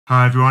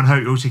Hi everyone,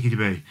 hope you're all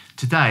Tickety-Boo.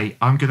 Today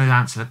I'm going to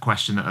answer a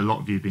question that a lot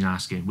of you have been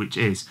asking, which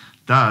is,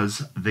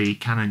 does the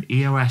Canon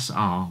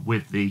EOSR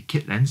with the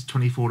kit lens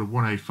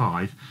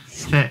 24-105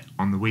 fit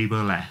on the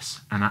Weebill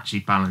S and actually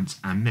balance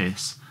and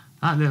miss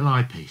that little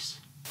eyepiece?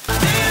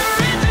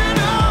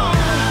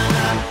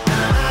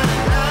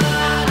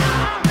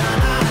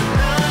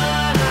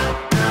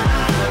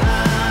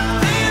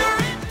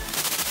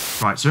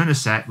 Right, so in a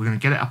sec, we're going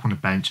to get it up on the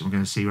bench and we're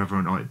going to see whether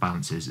or not it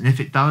balances. And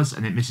if it does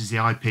and it misses the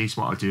eyepiece,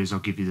 what I'll do is I'll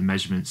give you the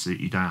measurements so that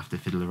you don't have to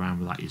fiddle around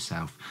with that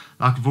yourself.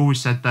 Like I've always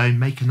said though,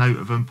 make a note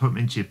of them, put them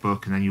into your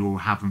book, and then you will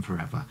have them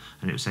forever.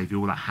 And it will save you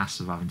all that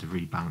hassle of having to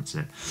rebalance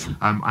it.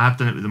 I have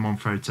done it with the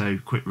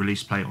Manfrotto quick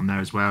release plate on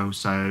there as well.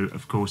 So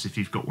of course, if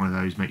you've got one of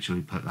those, make sure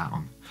you put that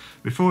on.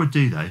 Before I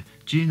do though,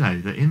 do you know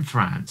that in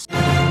France,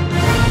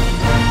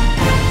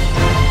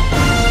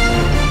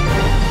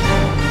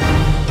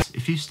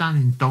 if you stand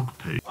in dog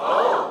poo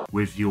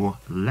with your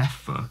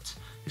left foot,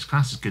 it's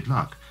classed as good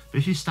luck. But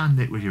if you stand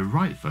it with your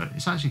right foot,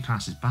 it's actually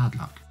classed as bad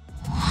luck.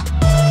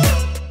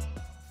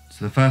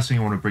 So the first thing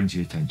I want to bring to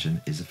your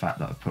attention is the fact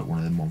that I've put one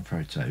of the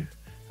Manfrotto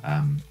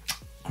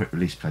quick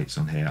release plates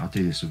on here. I'll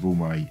do this with all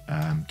my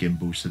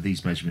gimbals, so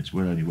these measurements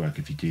will only work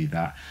if you do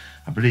that.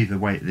 I believe the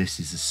weight of this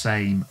is the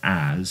same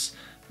as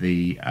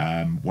the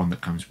one that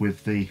comes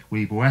with the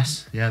Weebill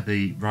S, yeah,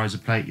 the riser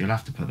plate. You'll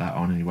have to put that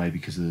on anyway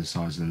because of the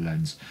size of the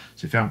lens.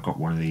 So if you haven't got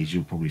one of these,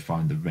 you'll probably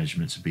find the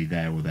measurements will be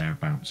there or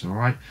thereabouts. All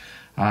right.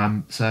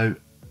 So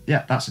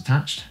yeah, that's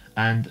attached,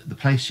 and the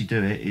place you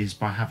do it is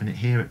by having it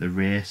here at the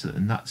rear, so that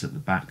the nut's at the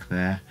back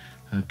there.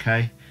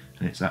 Okay,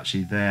 and it's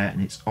actually there,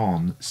 and it's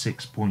on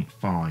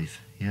 6.5.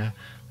 Yeah, I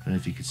don't know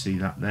if you can see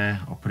that there.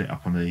 I'll put it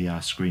up on the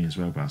screen as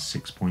well, about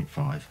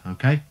 6.5.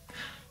 Okay,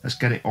 let's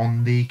get it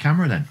on the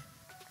camera then.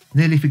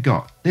 Nearly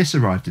forgot, this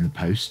arrived in the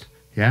post,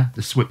 yeah,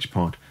 the switch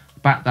pod.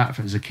 Back that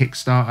as a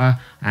Kickstarter,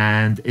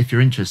 and if you're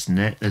interested in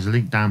it, there's a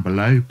link down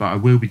below, but I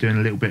will be doing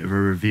a little bit of a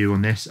review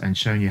on this and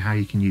showing you how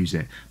you can use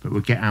it. But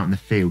we'll get out in the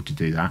field to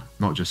do that,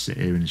 not just sit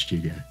here in the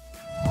studio.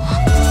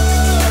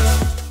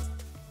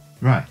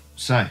 Right,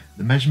 so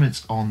the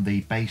measurements on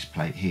the base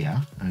plate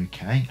here,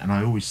 okay, and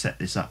I always set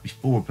this up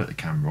before I put the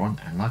camera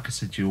on, and like I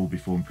said to you all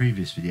before in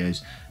previous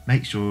videos,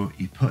 make sure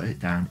you put it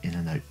down in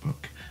a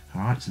notebook.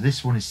 Alright, so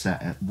this one is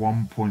set at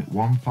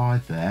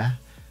 1.15 there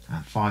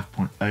and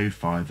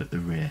 5.05 at the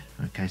rear.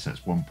 Okay, so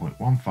that's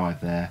 1.15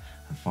 there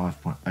and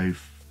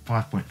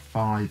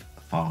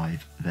 5.55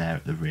 there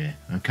at the rear.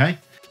 Okay,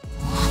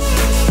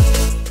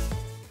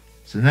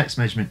 so the next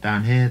measurement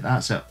down here,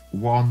 that's at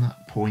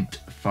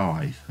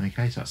 1.5.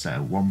 Okay, so that's set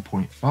at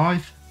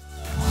 1.5.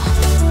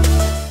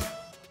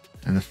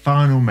 And the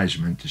final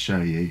measurement to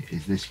show you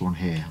is this one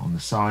here on the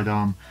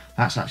sidearm.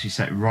 That's actually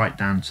set right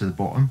down to the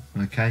bottom.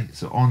 Okay,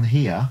 so on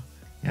here,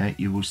 yeah,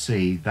 you will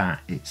see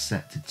that it's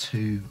set to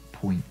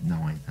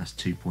 2.9. That's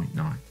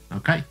 2.9.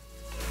 Okay.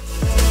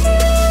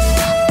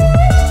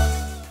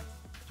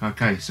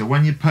 Okay, so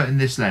when you're putting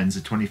this lens,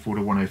 a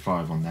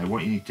 24-105 on there,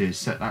 what you need to do is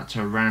set that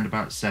to around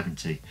about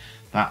 70.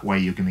 That way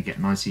you're going to get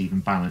nice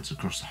even balance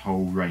across the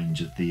whole range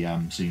of the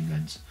zoom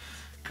lens.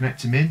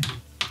 Connect them in,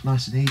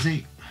 nice and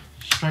easy.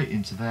 Straight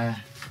into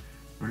there,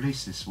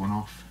 release this one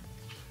off,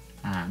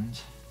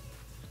 and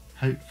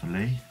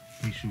hopefully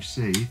you shall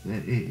see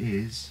that it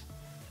is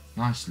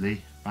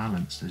nicely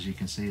balanced, as you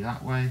can see,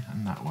 that way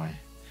and that way.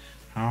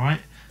 Alright,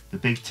 the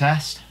big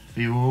test for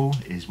you all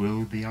is,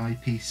 will the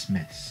eyepiece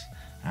miss?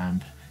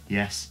 And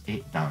yes,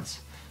 it does.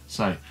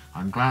 So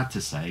I'm glad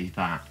to say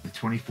that the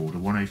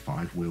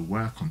 24-105 will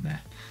work on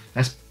there.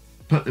 Let's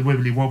put the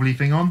wibbly wobbly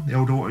thing on, the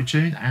old auto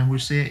tune, and we'll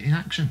see it in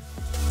action.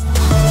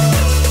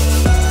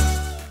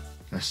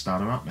 Let's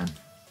start her up then.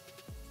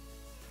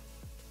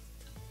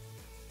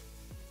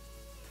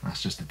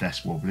 That's just the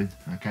desk wobbling.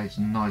 Okay, it's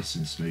nice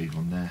and smooth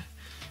on there.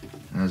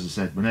 And as I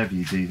said, whenever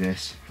you do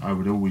this, I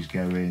would always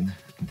go in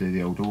and do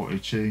the old auto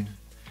tune,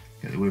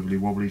 get the wibbly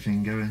wobbly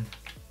thing going,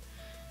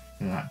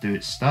 let that do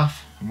its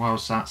stuff. And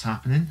whilst that's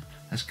happening,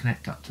 let's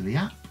connect up to the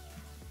app.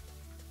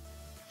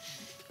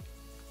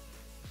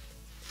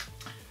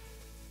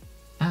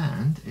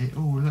 And it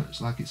all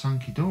looks like it's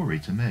hunky-dory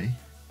to me.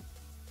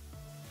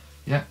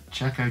 Yep,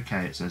 check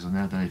OK it says on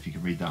there. I don't know if you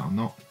can read that or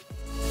not.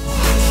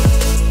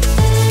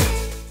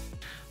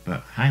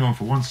 But hang on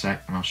for one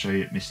sec and I'll show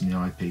you it missing the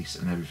eyepiece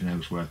and everything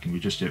else working.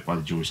 We'll just do it by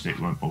the joystick,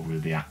 we won't bother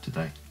with the app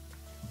today.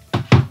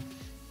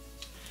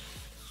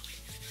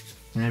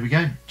 There we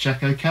go,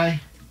 check OK.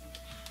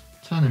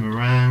 Turn him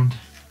around.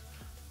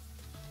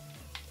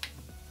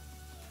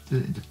 Do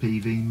it into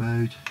PV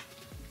mode.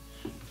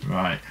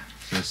 Right,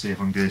 so let's see if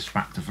I can do this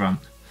back to front.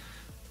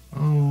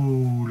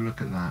 Oh,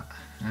 look at that.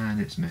 And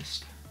it's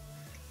missed.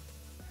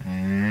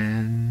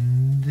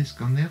 And it's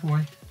gone the other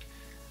way.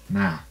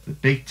 Now the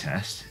big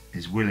test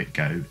is, will it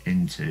go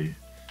into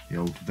the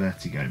old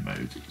vertigo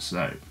mode?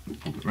 So we'll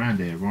pop it around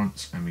here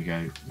once and we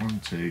go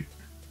 1, 2,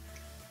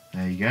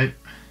 there you go,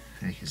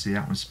 and you can see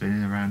that one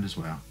spinning around as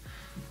well.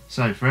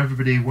 So for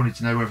everybody who wanted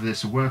to know whether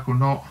this will work or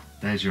not,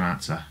 there's your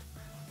answer.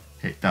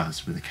 It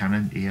does with the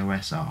Canon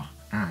EOSR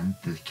and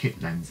the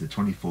kit lens, the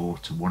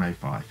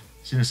 24-105.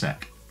 See you in a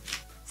sec.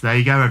 So there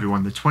you go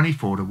everyone, the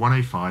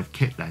 24-105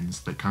 kit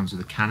lens that comes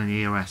with the Canon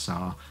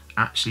EOSR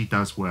actually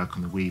does work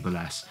on the Weebill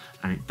S,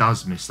 and it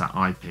does miss that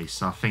eyepiece,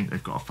 so I think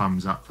they've got a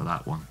thumbs up for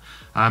that one.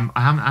 I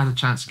haven't had a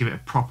chance to give it a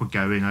proper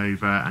going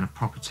over and a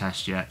proper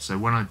test yet, so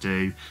when I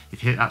do,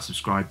 if you hit that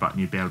subscribe button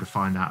you'll be able to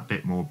find out a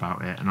bit more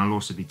about it, and I'll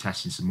also be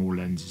testing some more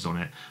lenses on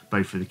it,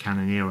 both with the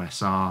Canon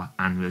EOSR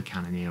and with the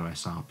Canon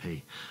EOS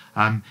RP.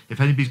 If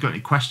anybody's got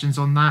any questions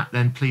on that,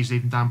 then please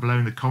leave them down below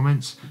in the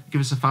comments. Give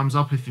us a thumbs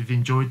up if you've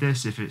enjoyed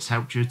this, if it's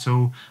helped you at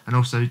all, and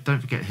also don't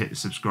forget to hit the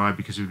subscribe,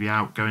 because we'll be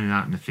going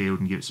out in the field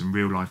and give some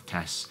real life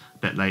tests a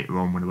bit later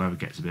on when the weather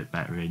gets a bit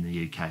better in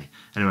the UK.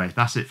 Anyway,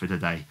 that's it for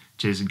today.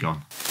 Cheers and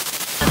gone.